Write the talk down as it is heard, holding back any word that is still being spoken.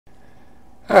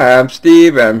Hi, I'm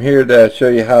Steve. I'm here to show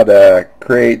you how to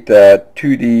create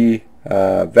 2D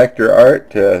vector art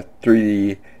to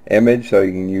 3D image so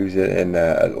you can use it in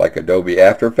like Adobe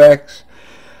After Effects.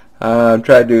 Try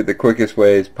to do it the quickest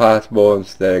way as possible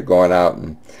instead of going out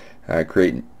and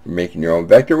making your own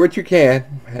vector, which you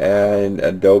can in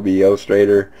Adobe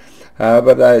Illustrator.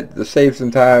 But to save some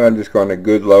time, I'm just going to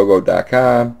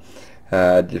goodlogo.com.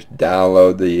 Just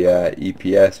download the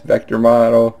EPS vector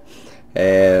model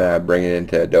and bring it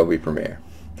into Adobe Premiere.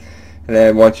 And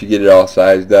then once you get it all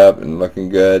sized up and looking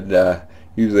good,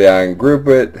 usually I can group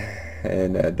it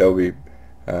in Adobe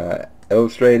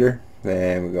Illustrator.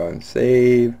 Then we go and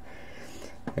save,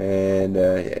 and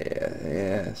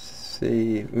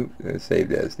save. Oops,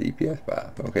 saved as the EPS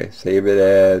file. Okay, save it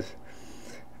as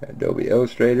Adobe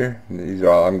Illustrator. And these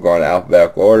are all. I'm going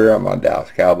alphabetical order. I'm on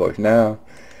Dallas Cowboys now,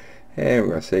 and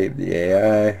we're going to save the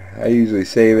AI. I usually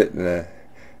save it in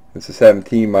it's a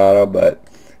 17 model, but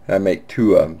I make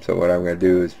two of them. So what I'm going to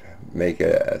do is make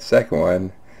a second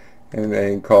one and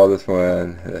then call this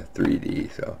one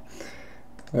 3D. So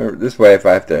this way, if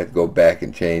I have to go back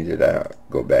and change it, I don't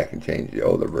go back and change the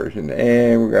older version.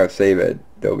 And we're going to save it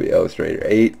Adobe Illustrator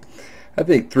 8. I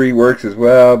think 3 works as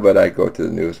well, but I go to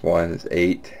the newest one. It's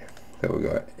 8. So we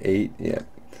go 8. Yeah.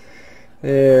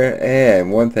 There.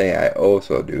 And one thing I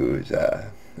also do is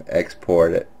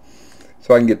export it,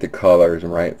 so I can get the colors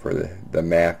right for the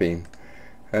mapping,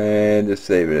 and just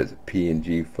save it as a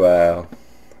PNG file,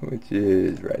 which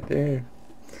is right there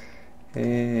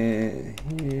and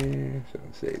here. So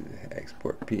save the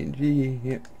export PNG.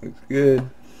 Yep, looks good.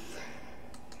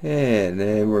 And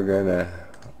then we're gonna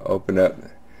open up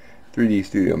 3D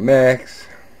Studio Max,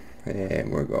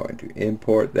 and we're going to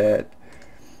import that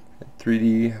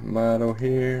 3D model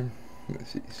here.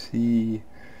 Let's see.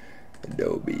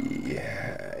 Adobe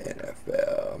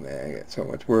NFL, man, I got so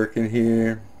much work in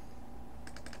here.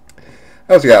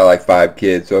 I also got like 5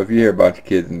 kids, so if you hear a bunch of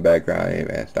kids in the background, hey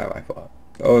man, it's not my fault.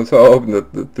 Oh, so I'll open the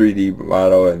 3D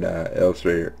model in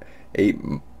Illustrator 8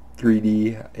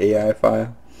 3D AI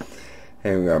file,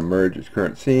 and we're going to merge its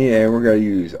current scene, and we're going to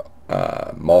use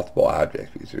multiple objects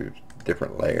because there's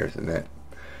different layers in that.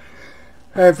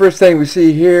 Alright, first thing we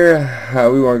see here,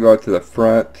 we want to go to the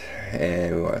front,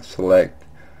 and we want to select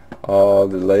all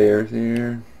the layers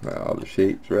here, all the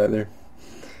shapes rather,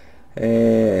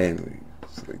 and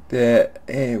select that,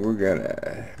 and we're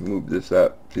gonna move this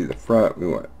up to the front. We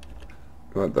want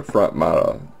the front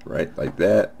model right like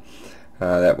that.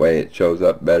 That way it shows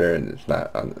up better and it's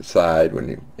not on the side when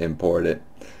you import it.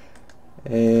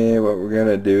 And what we're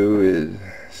gonna do is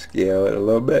scale it a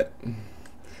little bit.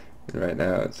 Right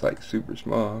now it's like super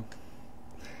small,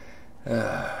 and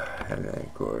then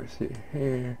of course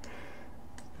here.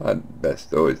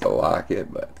 Best always to lock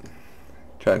it, but I'm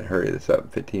trying to hurry this up in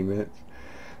 15 minutes.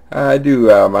 I do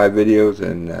my videos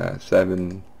in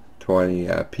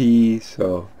 720p,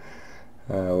 so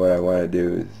what I want to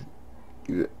do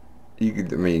is you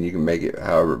can make it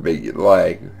however big you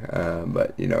like,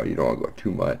 but you don't want to go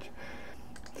too much.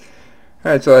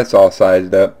 Alright, so that's all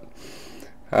sized up.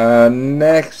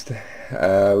 Next,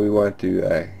 we want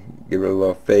to give it a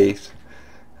little face.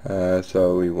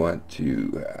 So we want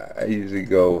to, I usually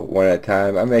go one at a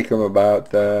time. I make them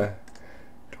about 20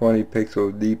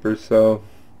 pixels deep or so.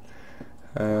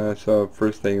 So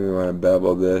first thing we want to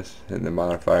bevel this in the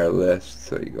modifier list.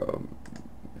 So you go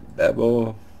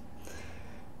bevel,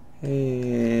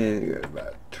 and you go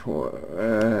about 20.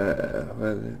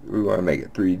 We want to make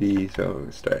it 3D, so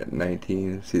we start at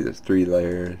 19. See, there's 3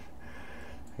 layers.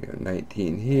 You go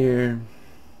 19 here.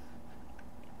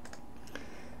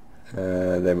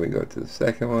 Then we go to the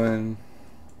second one.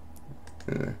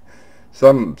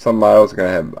 Some models are going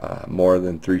to have more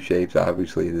than 3 shapes.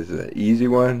 Obviously, this is an easy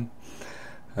one.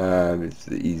 It's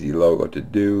the easy logo to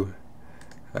do.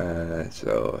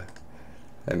 So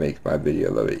that makes my video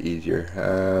a little bit easier.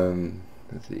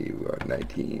 Let's see, we got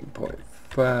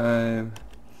 19.5.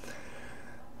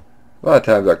 A lot of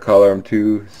times I color them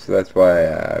too, so that's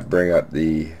why I bring up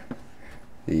the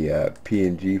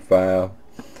PNG file.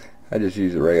 I just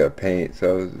use a regular paint,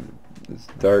 so it's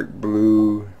dark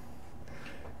blue.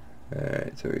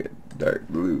 Alright, so we get dark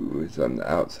blue is on the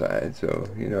outside, so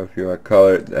if you want to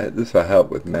color it, this will help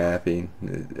with mapping.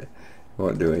 It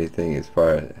won't do anything as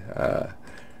far as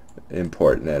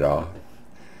importing at all.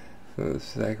 So the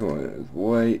second one is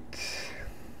white.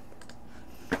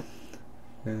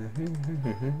 And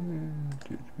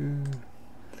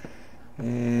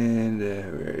we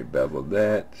already beveled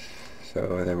that. So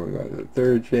then we're going to the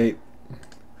third shape.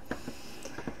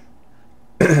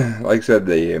 Like I said,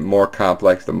 the more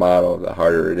complex the model, the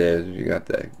harder it is. You got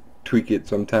to tweak it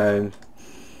sometimes.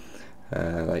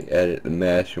 like edit the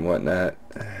mesh and whatnot.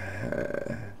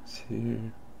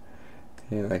 And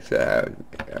like I said,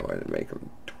 I wanted to make them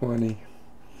 20,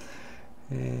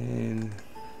 and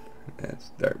that's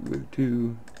dark blue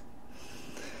too.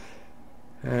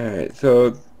 Alright,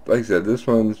 so like I said, this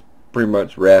one's pretty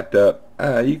much wrapped up.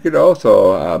 You could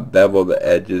also bevel the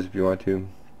edges if you want to.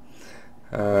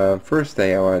 First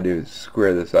thing I want to do is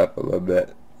square this up a little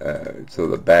bit, so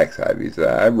the back side, because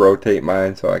I rotate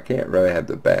mine, so I can't really have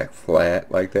the back flat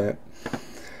like that.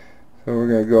 So we're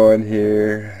going to go in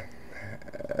here,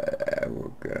 we're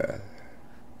going to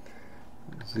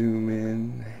zoom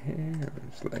in here,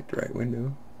 select the right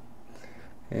window,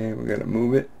 and we're going to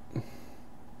move it.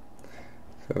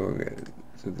 So we're going to,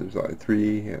 since there's only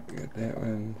 3, yep, we got that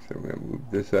one, so we're going to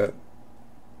move this up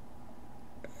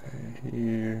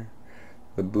here.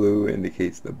 The blue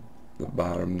indicates the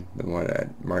bottom, the one I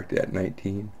marked at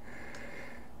 19.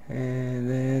 And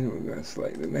then we're going to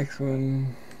select the next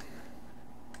one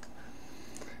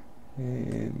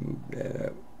and move that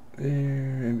up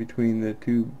there in between the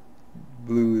 2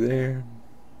 blue there.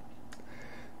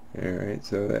 Alright,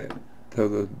 so that till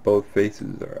those both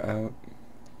faces are out.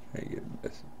 Try to get the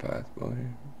best possible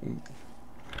here.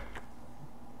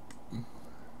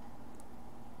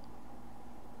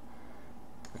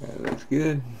 That looks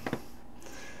good.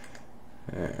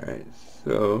 Alright,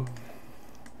 so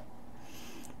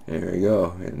there we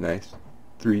go. A nice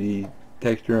 3D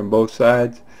texture on both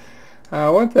sides.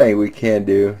 One thing we can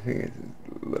do, I think it's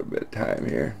a little bit of time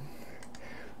here.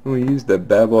 When we use the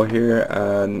bevel here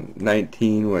on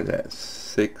 19, was that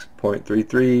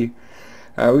 6.33? We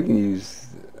can use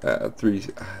 3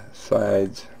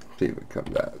 sides. See if it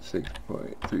comes out.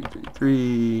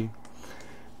 6.333,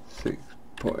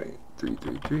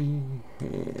 6.333,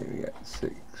 and we got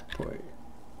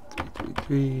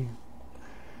 6.333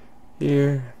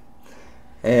 here.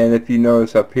 And if you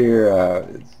notice up here,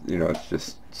 it's, it's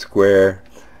just square,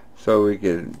 so we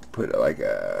can put it like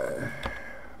a,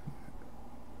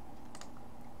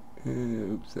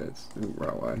 oops, that's the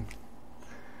wrong one.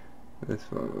 This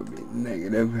one would be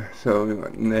negative, so we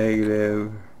want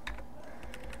 -5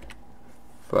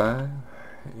 right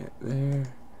there.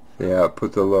 See how it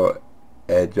puts a little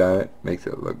edge on it, makes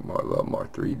it look a little more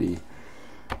 3D.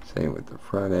 Same with the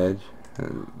front edge.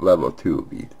 And level 2 will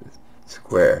be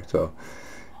square. So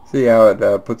see how it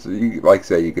puts, like I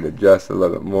say, you could adjust a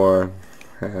little bit more,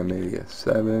 maybe a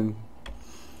 7.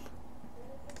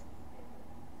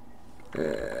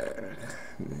 There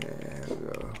we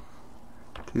go.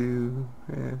 2.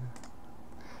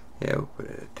 Yeah, we'll put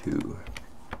it at 2.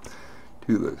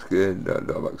 2 looks good.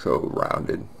 Don't look so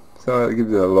rounded. So it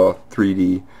gives it a little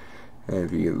 3D. And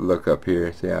if you look up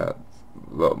here, see how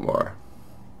it's a little more,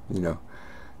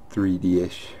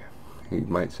 3D-ish, you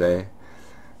might say.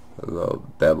 A little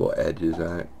bevel edges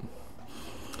on it.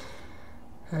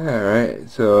 Alright,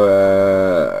 so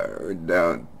we're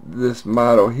down this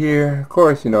model here. Of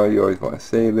course, you always want to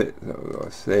save it. So we're going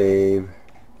to save.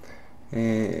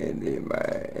 And in my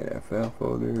NFL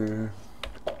folder,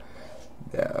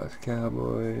 Dallas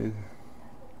Cowboys.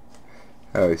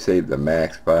 I always save the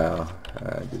max file,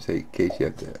 just in case you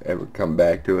have to ever come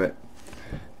back to it.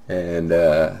 And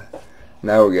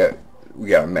now we got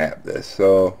to map this.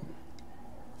 So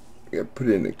we got to put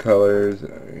in the colors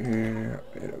here.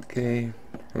 And okay,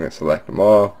 I'm gonna select them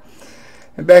all.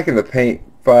 And back in the paint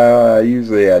file,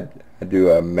 usually I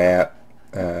do a map.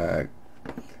 Like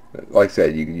I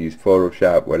said, you can use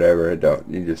Photoshop, whatever.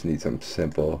 You just need some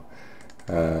simple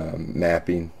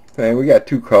mapping. And we got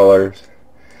 2 colors.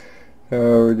 So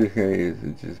we're just going to use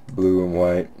just blue and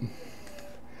white.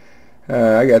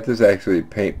 I got this actually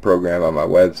paint program on my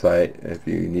website. If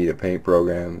you need a paint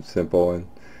program, it's simple, and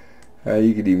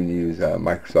you could even use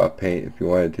Microsoft Paint if you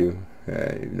wanted to,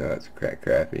 even though it's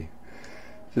crappy.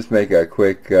 Just make a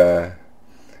quick,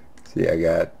 see, I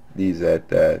got these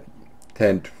at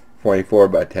 1024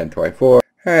 by 1024.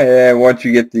 Alright, and once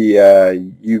you get the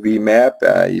UV map,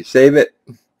 you save it,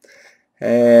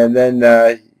 and then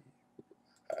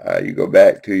you go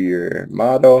back to your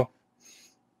model,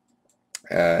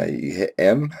 you hit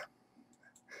M,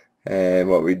 and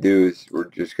what we do is we're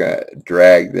just going to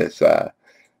drag this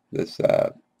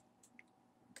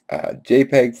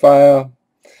JPEG file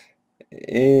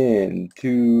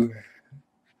into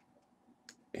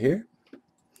here,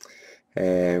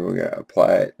 and we're going to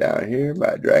apply it down here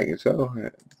by dragging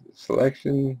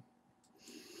selection.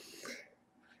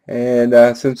 And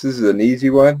since this is an easy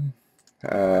one,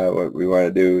 what we want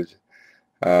to do is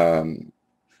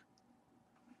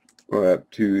go up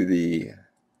to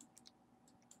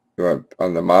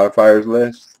on the modifiers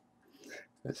list.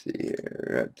 Let's see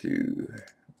here. We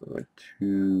want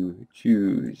to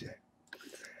choose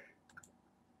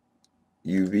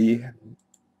UV,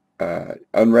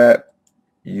 unwrap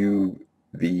UVW,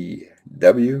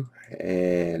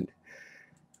 and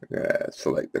we're going to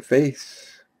select the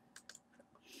face.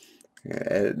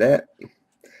 Edit that.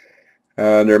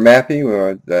 Under mapping, we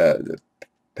want the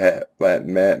flat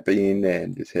mapping,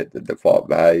 and just hit the default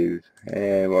values.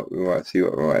 And what we want to see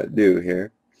what we want to do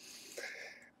here.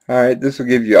 Alright, this will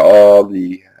give you all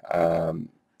the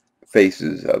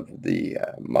faces of the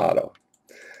model.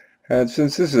 And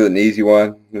since this is an easy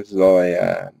one, this is only,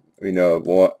 we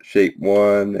know shape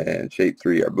 1 and shape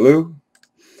 3 are blue.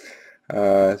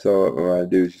 So what we want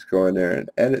to do is just go in there and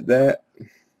edit that.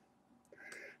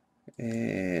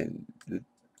 And make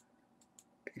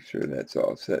sure that's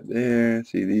all set there.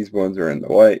 See, these ones are in the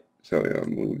white, so we'll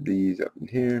move these up in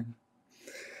here.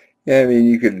 Yeah, I mean,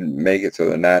 you could make it so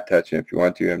they're not touching if you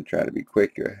want to. I'm trying to be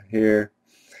quick here.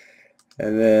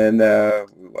 And then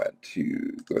we want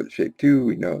to go to shape 2.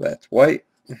 We know that's white.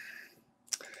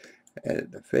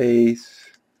 Edit the face.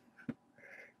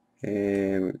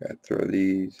 And we've got to throw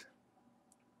these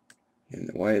in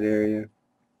the white area.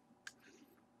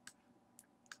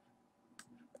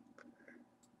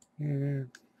 Here.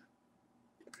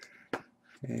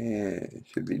 And it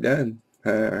should be done.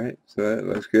 Alright, so that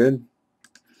looks good.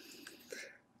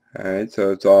 Alright,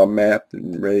 so it's all mapped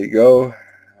and ready to go.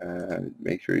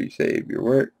 Make sure you save your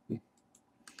work. And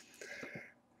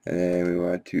then we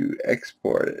want to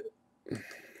export it.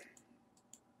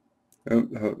 We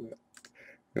want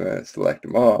to select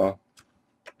them all.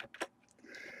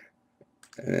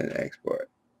 And then export.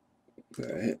 So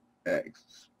I hit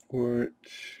export.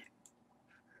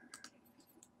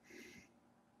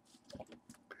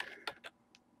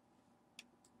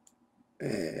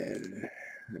 And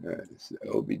this is the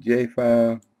OBJ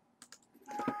file.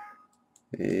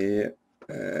 Yeah,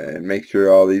 and make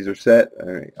sure all these are set.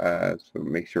 So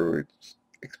make sure we're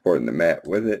exporting the map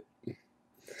with it.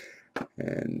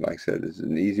 And like I said, this is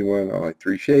an easy one, only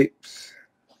 3 shapes.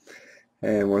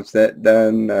 And once that's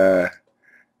done,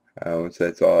 once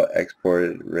that's all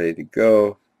exported, ready to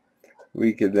go,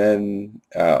 we can then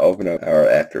open up our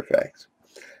After Effects.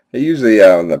 Usually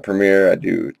on the Premiere, I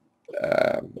do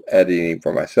editing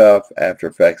for myself. After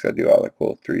Effects, I do all the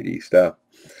cool 3D stuff.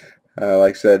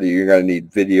 Like I said, you're going to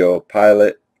need Video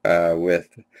Pilot with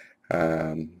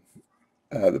the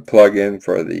plugin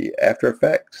for the After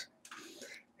Effects.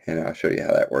 And I'll show you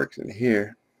how that works in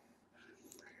here.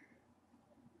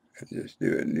 I'll just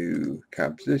do a new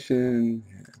composition.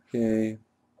 Okay.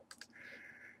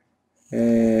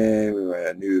 And we want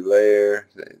a new layer.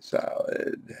 Say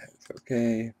solid. That's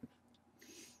okay.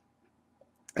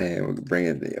 And we'll bring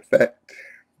in the effect.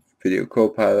 Video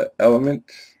Copilot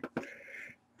element.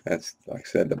 That's, like I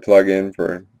said, the plugin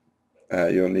for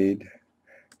you'll need.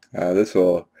 This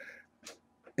will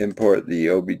import the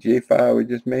OBJ file we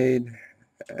just made.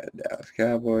 Dallas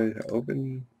Cowboys,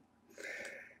 open.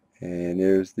 And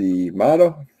there's the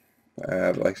model.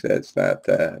 Like I said, it's not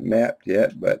mapped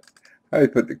yet, but I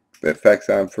would put the effects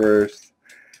on first.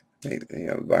 Make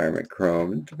the environment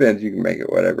chrome. It depends. You can make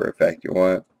it whatever effect you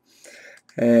want.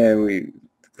 And we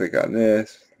click on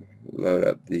this. Load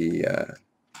up the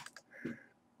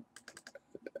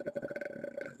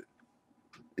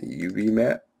UV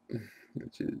map,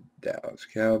 which is Dallas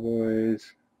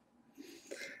Cowboys.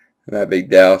 I'm not a big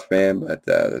Dallas fan, but it's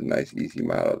a nice, easy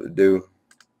model to do.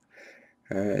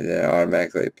 Alright, then it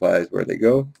automatically applies where they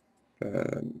go.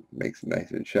 Makes it nice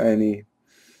and shiny.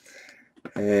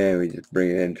 And we just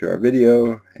bring it into our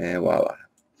video, and voila.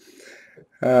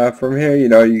 From here, you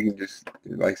can just,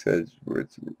 like I said,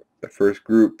 it's the first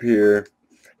group here,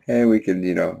 and we can,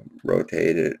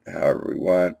 rotate it however we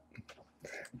want.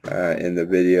 In the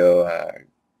video,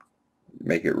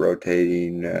 make it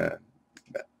rotating,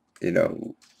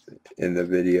 in the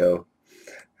video.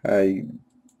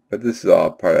 But this is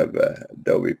all part of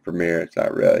Adobe Premiere. It's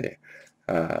not really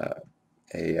a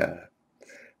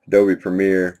Adobe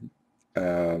Premiere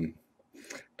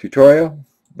tutorial,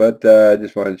 but I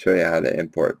just wanted to show you how to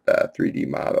import 3D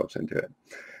models into it.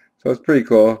 So it's pretty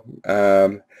cool.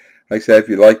 Like I said, if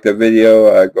you like the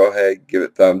video, go ahead, give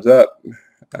it a thumbs up.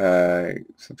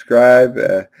 Subscribe.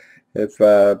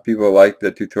 If people like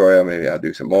the tutorial, maybe I'll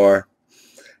do some more,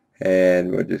 and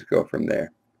we'll just go from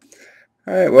there.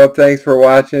 Alright, well, thanks for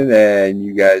watching, and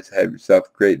you guys have yourself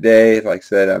a great day. Like I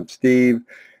said, I'm Steve.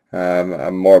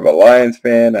 I'm more of a Lions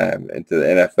fan. I'm into the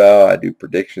NFL. I do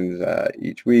predictions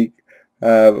each week.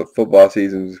 But football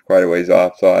season is quite a ways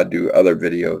off, so I do other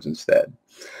videos instead.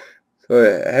 So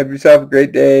have yourself a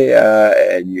great day,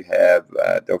 and you have,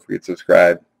 don't forget to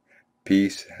subscribe.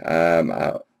 Peace. I'm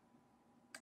out.